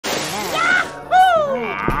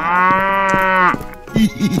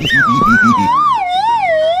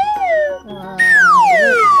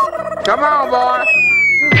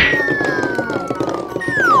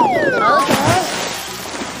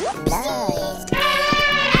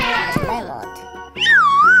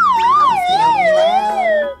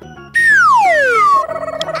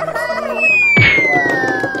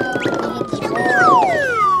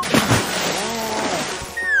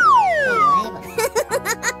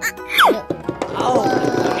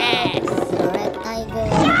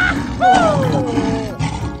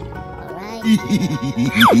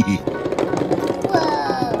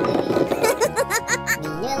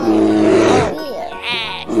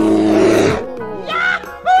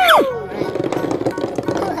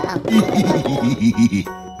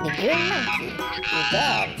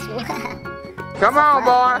Come on,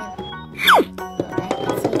 boy.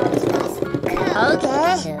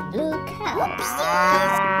 Okay. The blue cow.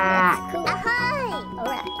 That's cool. All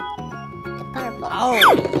right. The purple. Oh,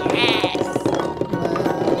 yes.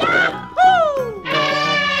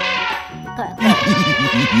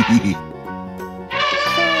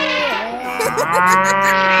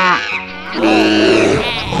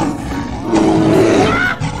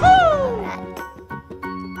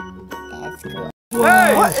 That's cool.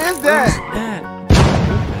 Hey, what is that?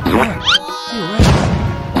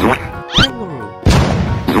 Kangaroo.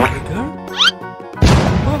 Tiger?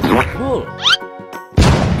 Oh, cool.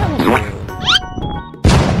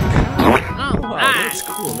 Wow, that's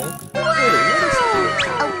cool, man. Hey, what is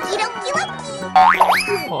Okie dokie dokie. this?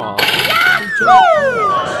 Wow.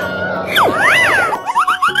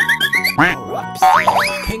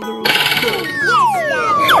 Alright. Kangaroo.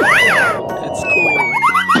 Cool. That's cool.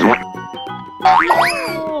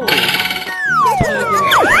 Oh.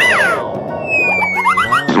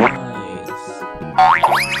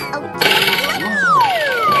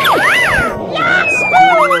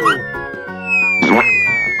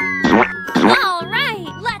 All right,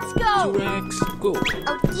 let's go. T-Rex, go.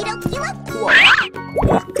 Okie dokie dokie.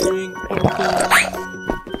 Green, purple.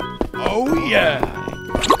 Oh yeah!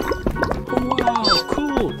 Wow,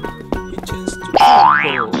 cool! He changed to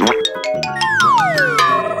purple.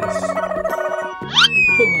 Nice.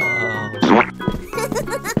 Wow.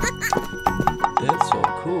 That's so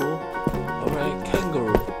cool. Alright,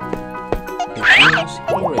 kangaroo. It means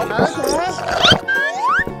orange.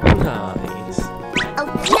 Nice.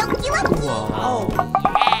 Okie dokie dokie. Wow.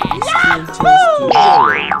 His skin changed to yellow.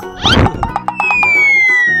 Nice.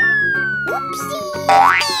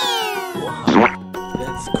 Wow,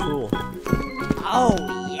 that's cool. Oh,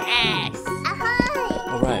 yes.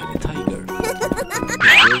 Alright, a tiger. It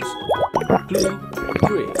goes blue,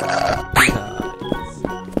 green. Nice.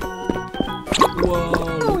 Wow, Oh,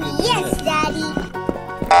 look at yes, that. Daddy.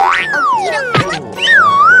 Okie dokie dokie.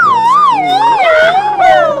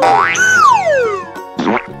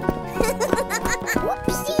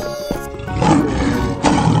 Whoopsies.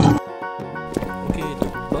 Okay, the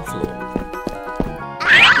buffalo.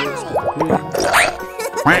 Here's the green.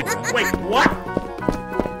 Wait, what?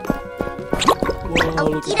 Wow,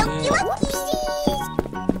 look Okie at dokie that. dokie.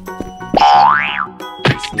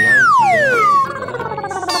 It's like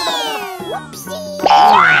Whoopsies. that.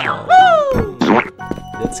 Wow.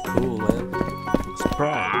 That's cool, man.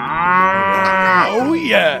 Sprite. Oh,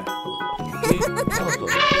 yeah. Okay, purple.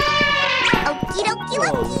 Okie dokie Wow,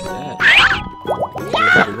 dokie. look at that.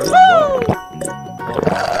 Here's the red one.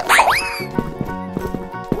 Alright.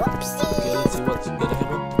 Whoopsies. Okay, let's see what's gonna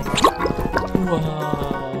happen.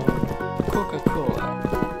 Wow. Coca-Cola.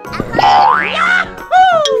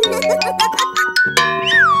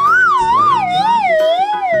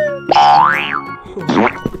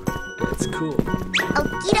 That's cool.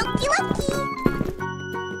 Okie dokie dokie.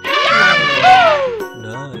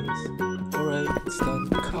 Nice. Alright, it's done.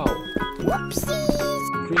 Cow. Whoopsies.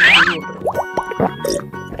 Drink water.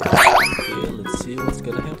 Okay, let's see what's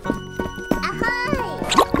gonna happen.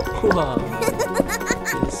 Wow.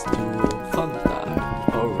 It's to Fanta.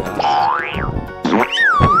 Alright.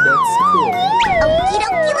 That's cool. Okie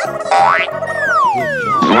dokie dokie. Good job. All right.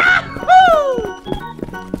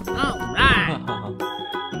 Nice.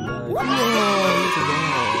 Whoa, look at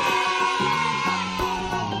that.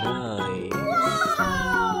 Nice.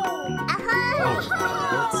 Alright,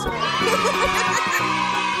 that's so Wow, look at that.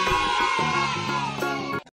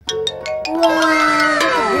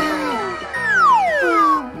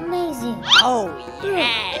 Wow, amazing. Oh,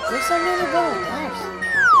 yes. There's so many boulders.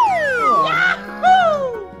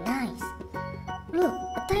 Nice. Look, a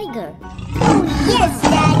tiger. Oh, yes,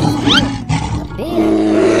 Daddy. A bear.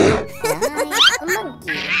 Nice. A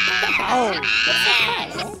monkey. Oh, That's so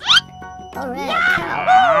fast, eh? All right, cow.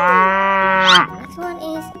 Next one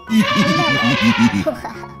is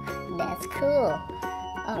wow, that's cool.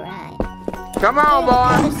 All right. Come on,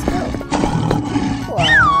 boy. Let's go.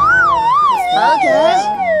 Wow. Okay.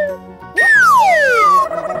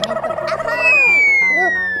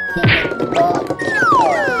 Look, he hit the ball.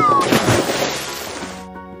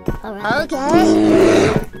 All right. Okay.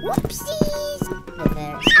 Whoopsies. The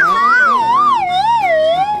bear is sliding.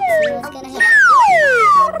 Let's see what's gonna happen.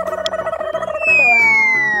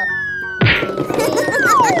 Wow.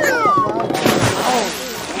 Oh,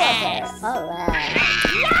 yes. All right.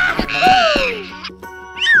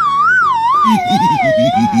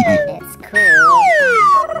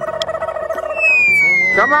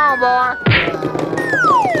 boy.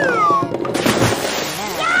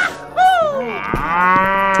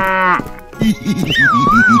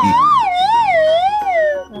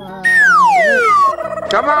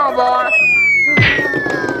 Come on, boy.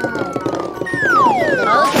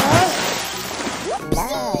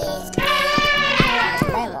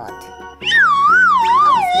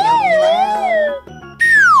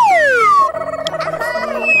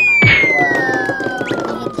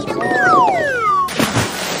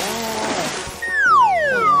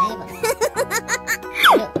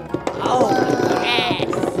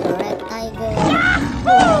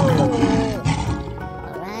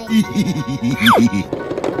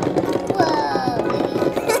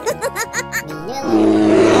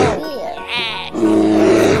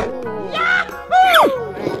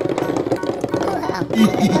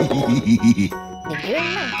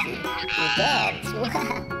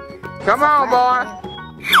 Come on, boy.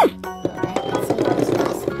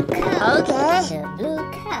 Okay. The blue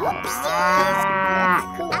cow. That's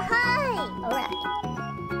cool. Alright.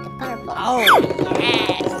 The purple. Oh,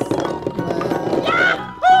 yes.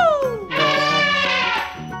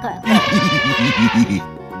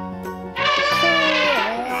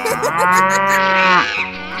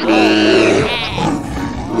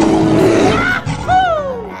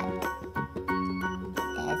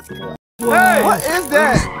 That's cool. Hey, what is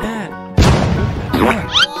that? Dad. You're right.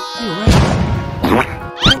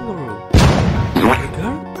 Kangaroo.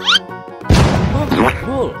 Tiger.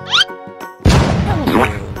 Bull.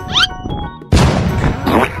 Elephant.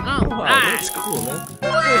 Cow. Wow, that's cool, man. Hey,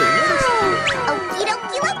 what is Okie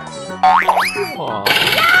dokie dokie. that? Wow,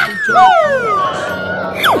 enjoy.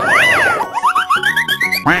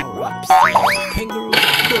 Alright. Kangaroo.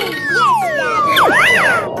 Cool.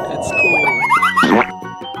 That's cool.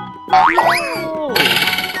 Oh.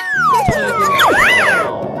 Tiger.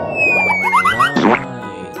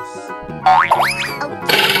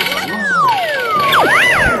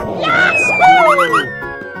 Nice.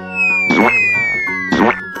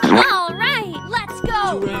 Alright, let's go.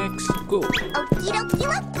 T-Rex, go. Okie dokie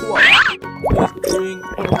dokie. Drink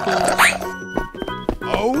orcas.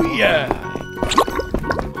 Oh, yeah.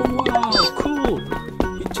 Wow, cool.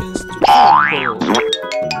 He changed to purple.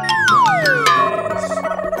 Nice.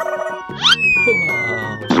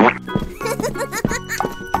 Wow.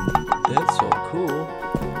 That's so cool.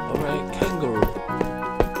 Alright, kangaroo.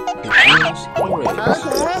 It is orange.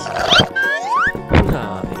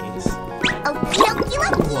 Nice. Okie dokie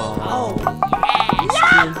dokie. Wow. His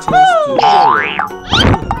skin changed to yellow. Nice.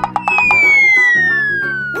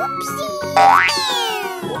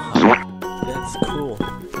 Wow. That's cool.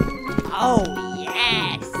 Oh,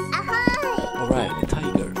 yes. Alright, the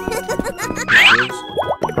tiger. It goes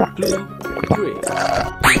blue, green.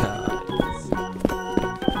 Nice.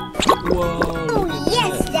 Wow, look at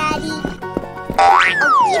Yes, that. Daddy.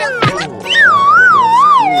 Okie dokie dokie.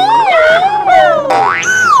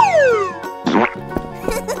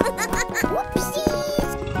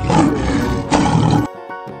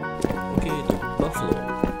 Okay, the buffalo.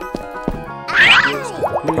 Here's the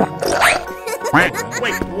green. Wait,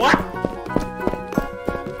 what?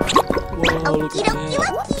 Wow, look Okie at dokie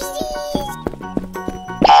that. dokie. It's like that.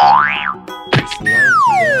 Nice.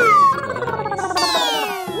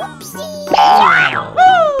 Wow.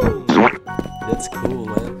 That's cool,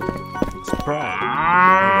 man. Sprite.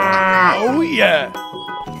 Oh, yeah.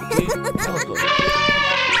 Okay, elephant.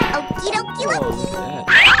 Okie dokie Wow, dokie. look at that.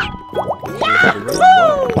 Here's the red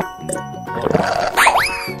one.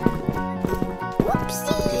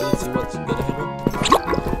 Okay, let's see what's gonna happen.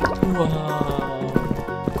 Wow,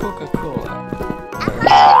 Coca-Cola.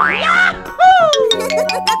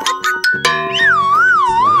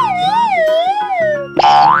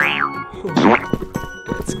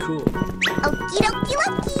 That's cool. Okie dokie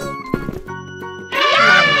dokie.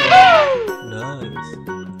 Nice.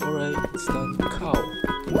 Alright, it's done. Cow.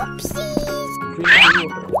 Whoopsies.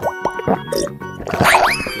 Drink water.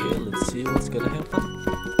 Okay, let's see what's gonna happen.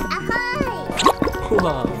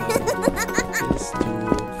 Wow. It's to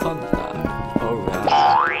Fanta. Alright.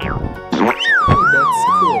 That's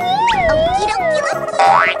cool. Okie dokie dokie.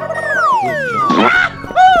 Good job.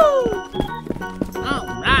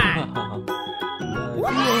 Alright. Nice.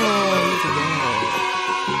 Whoa, look at that.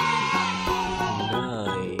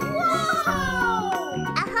 Nice.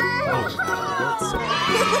 Alright, that's so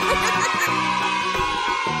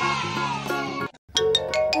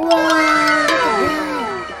Wow, look at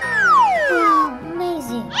that. Wow,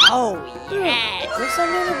 amazing. Oh, yes. There's so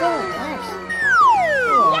many birds.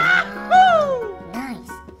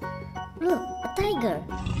 Nice. Look, a tiger.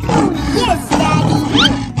 Oh, yes, Daddy.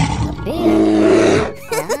 A bear.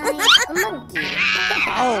 Nice. A monkey.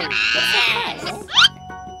 Oh,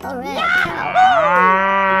 Alright, cow.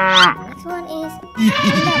 Next one is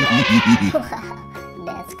elephant. Wow,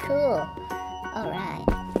 that's cool. Alright.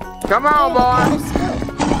 Come on, boy. Let's go.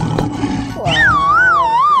 Wow.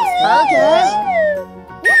 Okay.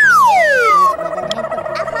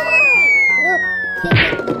 Look, he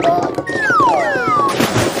hit the ball.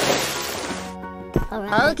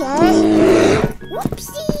 Alright. Okay.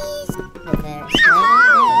 Whoopsies. The bear is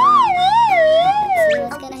let's see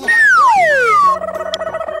what's gonna happen.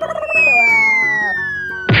 Wow.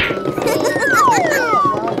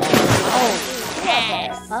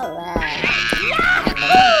 Alright.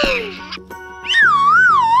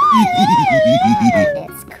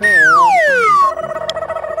 That's cool.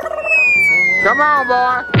 Come on,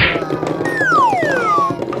 boy.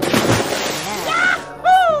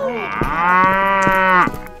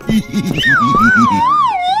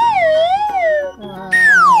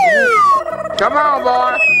 Come on,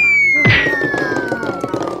 boy.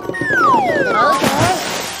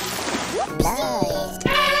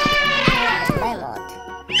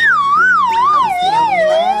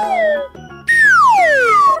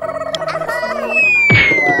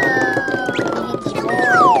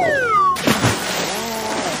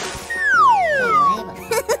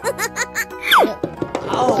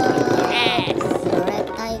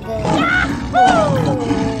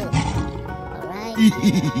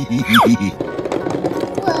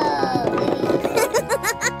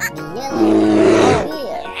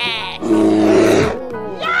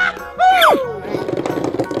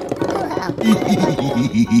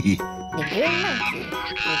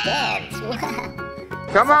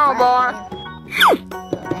 Come on, boy.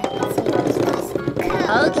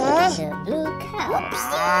 Okay. The blue cow.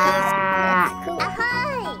 That's cool.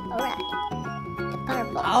 Alright. The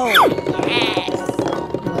purple. Oh, yes.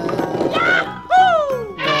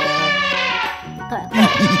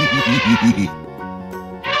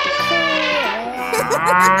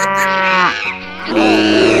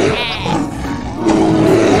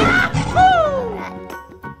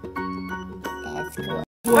 That's cool.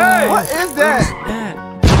 Hey, what is that? Dad.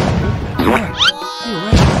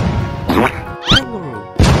 Kangaroo.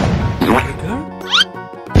 Tiger.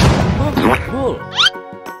 Bull.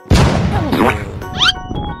 Elephant.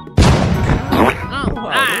 Cow.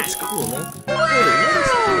 Wow, that's cool, man.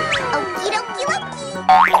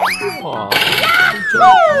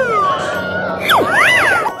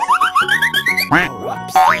 Hey, what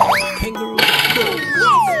is Alright, kangaroo. Cool.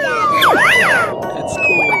 That's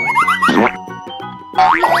cool. Oh,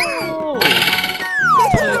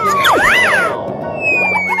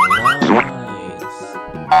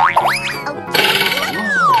 tiger.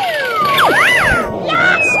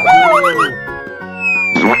 Nice.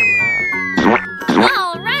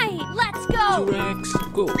 All right, let's go. T-Rex,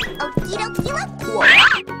 go.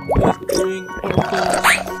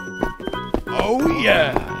 Oh,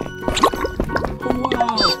 yeah.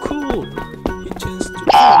 Wow, cool. It turns to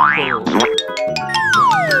purple.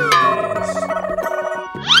 Nice.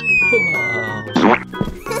 Wow.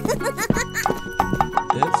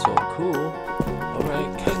 That's so cool.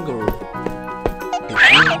 Alright, kangaroo. It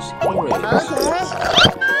turns orange. Nice.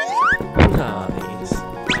 Wow.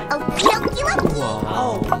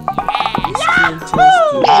 It still turns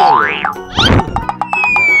to yellow.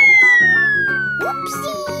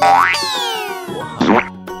 Nice. Wow.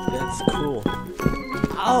 That's cool.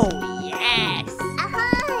 Oh, yes.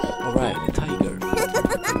 Alright, a tiger.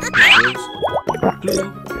 It goes blue,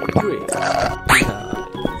 green. Nice.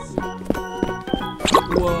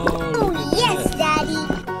 Wow, look at that.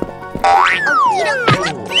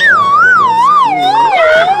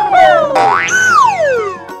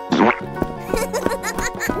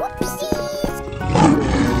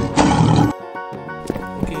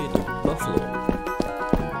 Okay, the buffalo.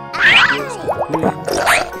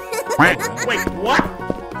 Green. Wait, what?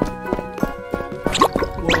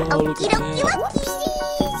 Wow, look at that.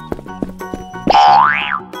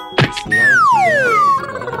 It's like that.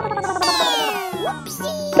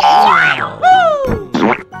 Wow.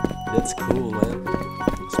 That's cool, man.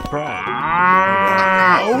 Sprite.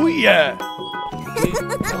 Oh, yeah. Okay,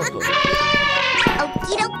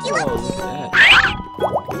 elephant. Oh,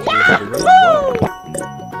 look at that. There's the red one.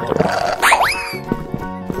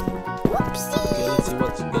 Okay, let's see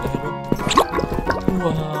what's gonna happen.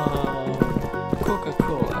 Wow.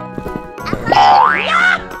 Coca-Cola.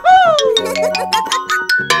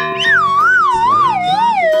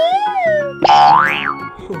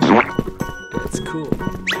 That's cool.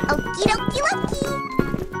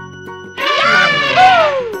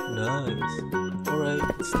 Nice. Alright,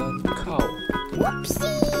 it's done. Cow.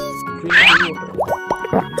 Green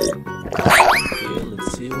water. Okay, let's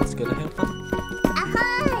see what's gonna happen.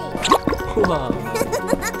 Wow.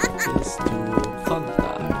 Let's do Fanta.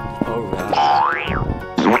 Alright.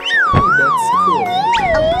 That's cool.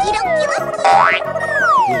 Okie dokie dokie.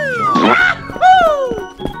 Good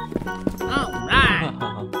job. All right.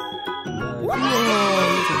 Wow,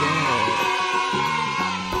 look at that.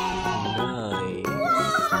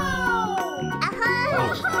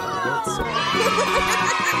 Nice. That's so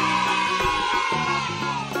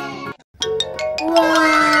Wow,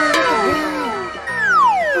 look at that.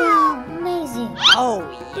 Wow, amazing. Oh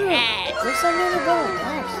yes. There's so many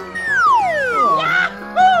bars.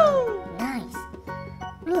 Wow. Nice.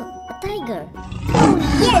 Look, a tiger.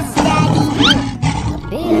 Yes, Daddy. A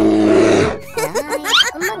bear. Nice.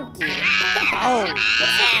 A monkey. Oh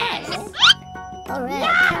yes.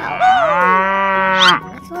 Alright, cow.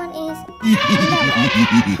 Next one is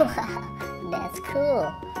wow, that's cool.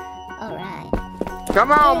 Alright.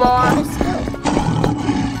 Come on, boy. Let's go.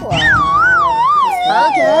 Wow.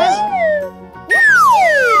 Okay.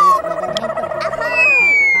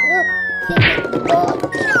 Look, he hit the ball.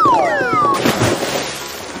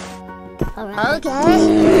 Alright. Okay.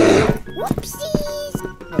 Whoopsies.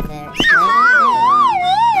 The bear is sliding.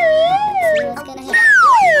 Let's see what's gonna happen.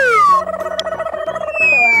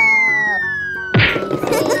 Wow.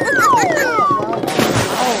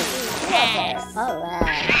 Yes.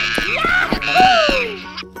 Alright.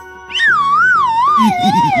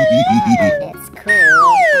 That's cool.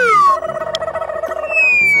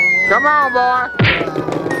 Come on, boy.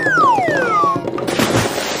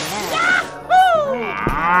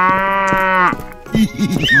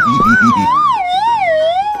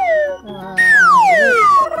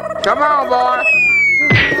 Come on, boy.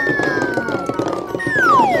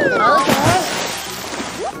 Oh yes.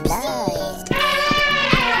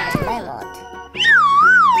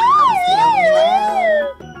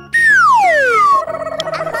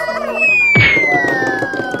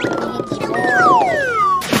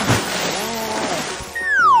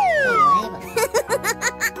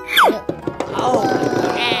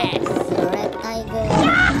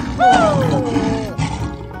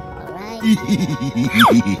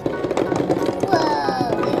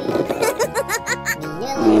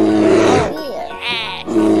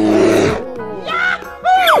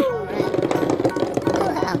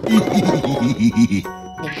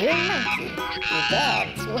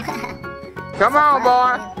 Come on,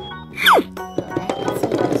 boy.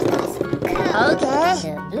 Okay.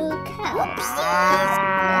 The blue cow.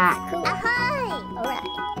 That's cool. Alright.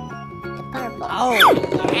 The purple. Oh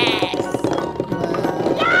yes.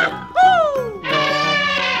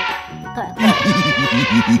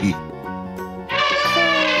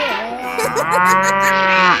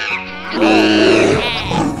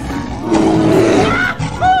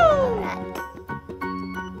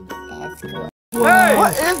 That's cool. Hey,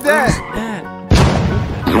 what is that? Dad.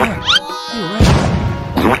 You're right.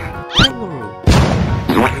 Kangaroo.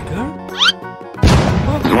 Tiger?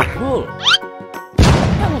 Oh, cool.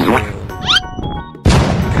 Elephant.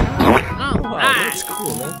 All Wow, right. that's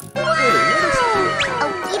cool, man. Hey, what is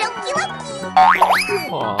Okie dokie dokie. this?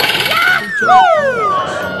 Wow, good job.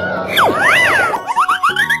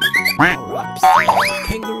 Alright.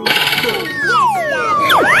 Kangaroo. Cool.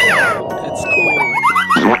 That's cool.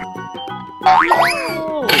 Oh,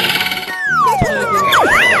 tiger.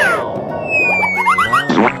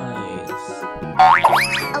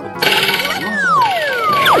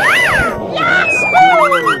 Nice.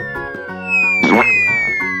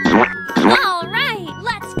 All right.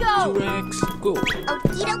 Let's go. T-Rex, go.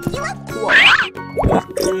 Okie dokie dokie.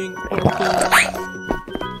 Drink purple.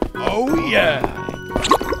 Oh, yeah.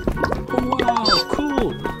 Oh, wow, cool.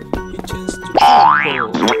 He changed to purple.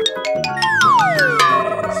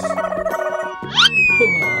 Nice.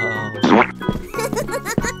 Wow.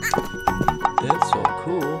 That's so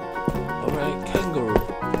cool. Alright, kangaroo.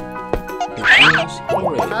 The wings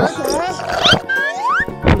orange. Nice.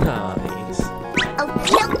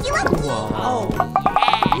 Okie dokie dokie. Wow.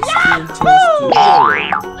 Yes. Skin turns to yellow. Nice.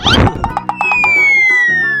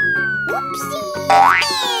 Whoopsie.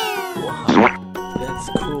 Wow.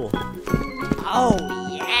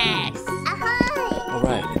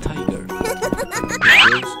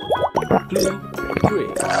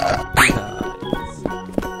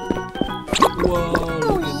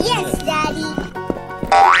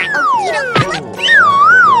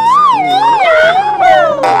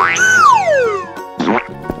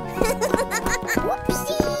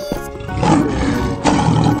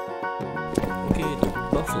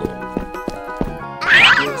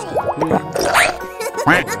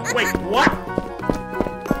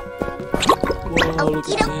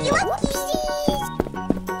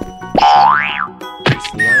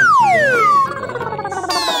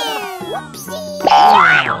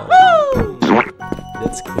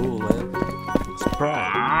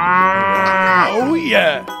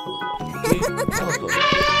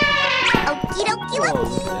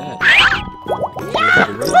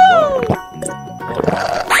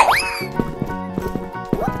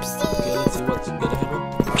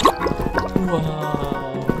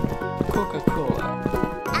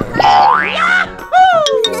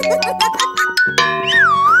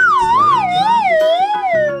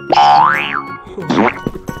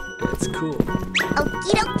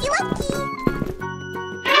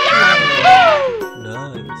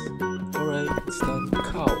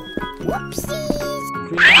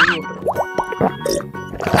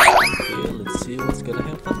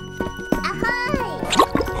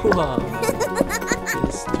 Wow.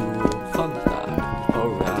 It's too Fanta.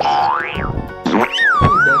 Alright.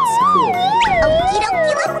 That's cool. Okie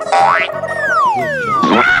dokie dokie. Alright.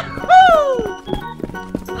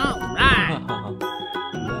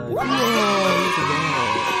 Whoa, look at that.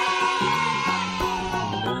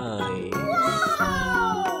 Nice.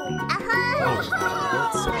 Alright,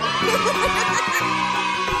 that's so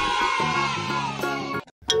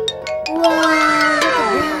Wow, look at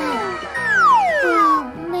that.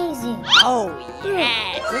 Wow, amazing. Oh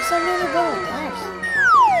yes. There's so many bars.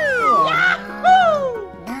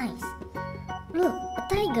 Nice. Look, a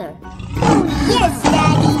tiger. Yes,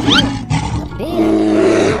 Daddy. A bear.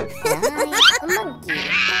 Nice. A monkey.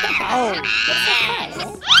 Oh.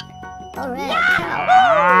 Alright, cow.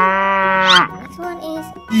 Next one is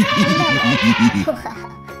wow,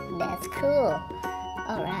 that's cool.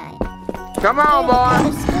 Alright. Come on, boy.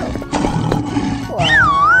 Let's go.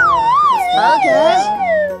 Wow. Okay.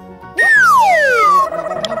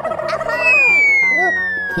 Look,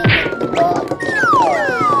 he hit the ball.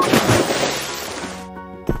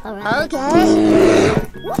 Alright. Okay.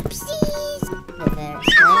 Whoopsies. The bear is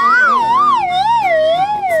sliding.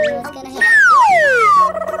 Let's see what's gonna happen.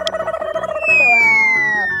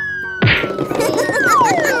 Wow.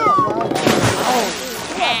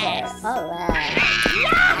 Alright.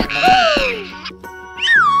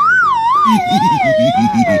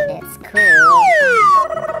 That's cool.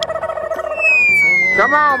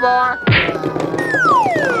 Come on, boy.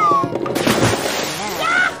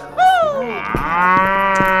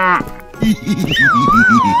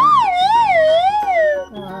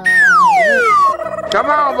 Come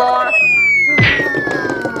on, boy.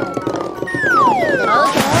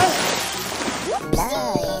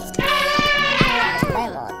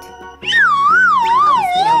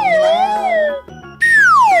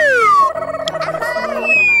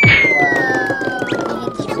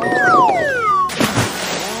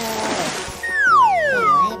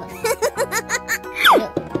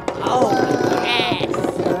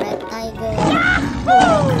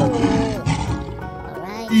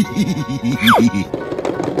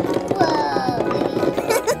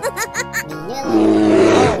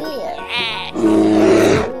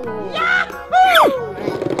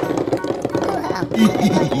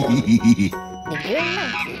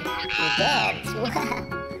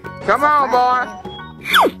 Come on, boy.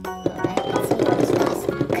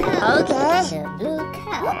 Okay. The blue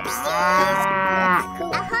cow. That's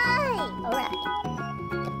cool. Alright.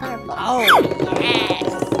 The purple. Oh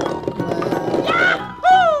yes.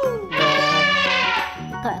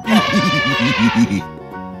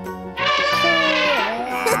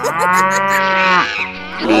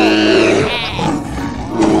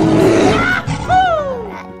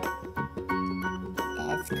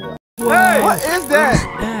 That's cool. Hey, what is that?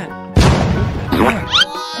 that.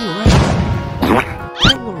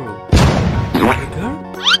 Kangaroo. Tiger.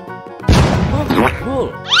 Bull.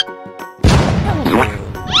 Elephant.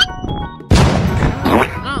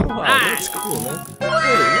 Cow. Wow, that's cool, man. Hey, what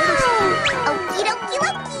is Okie dokie dokie.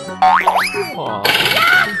 that? Aw,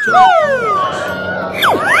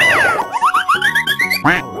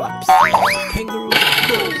 Alright. Kangaroo.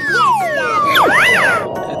 Cool. Yes, Daddy.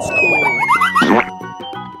 That's cool.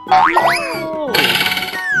 Oh. Tiger.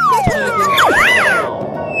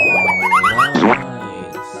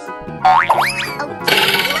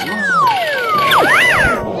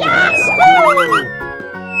 Nice.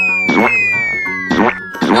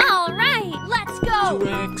 All right, let's go.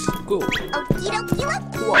 T-Rex, go. Okie dokie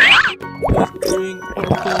dokie. Green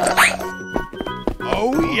apple.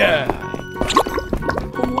 Oh, yeah.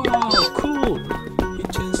 Wow, cool. He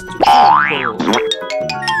changed to apple.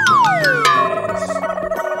 Nice.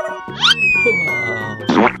 Wow.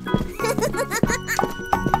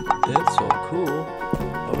 That's so cool.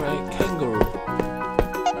 Alright, kangaroo.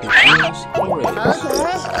 He changed orange.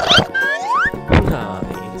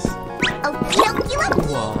 Nice. Okie dokie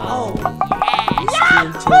dokie. Wow. His skin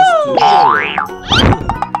changed to yellow.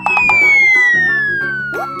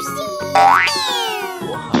 Nice.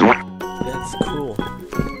 Wow. That's cool.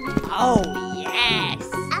 Oh yes.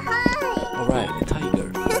 Alright, a tiger.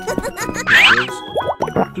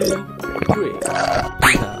 It goes blue, green.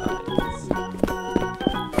 Nice.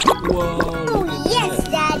 Wow, look at Yes,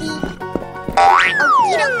 that. Daddy. Okie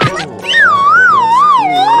dokie dokie.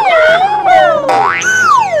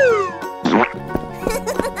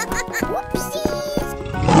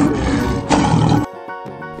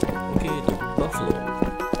 Okay, the buffalo.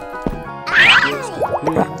 It goes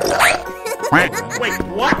green. Wait,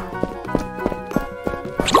 what?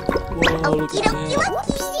 Wow, look Okie at dokie that.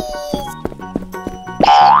 dokie.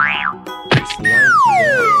 It's like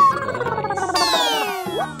that.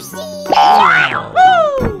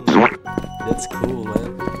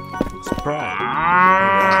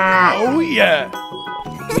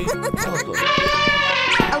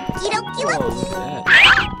 that?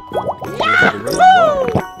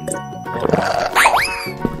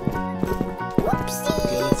 Whoopsie.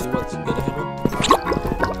 Okay, let's see what's gonna happen.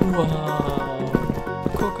 Wow,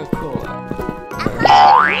 Coca-Cola.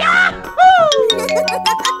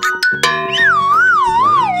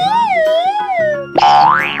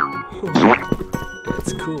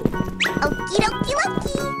 That's cool. Okie dokie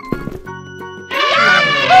dokie.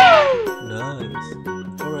 Nice.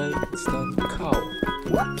 Alright, it's done. Cow.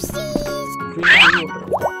 Whoopsies. Drink the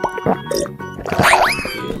water.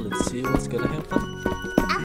 Okay, let's see what's gonna happen.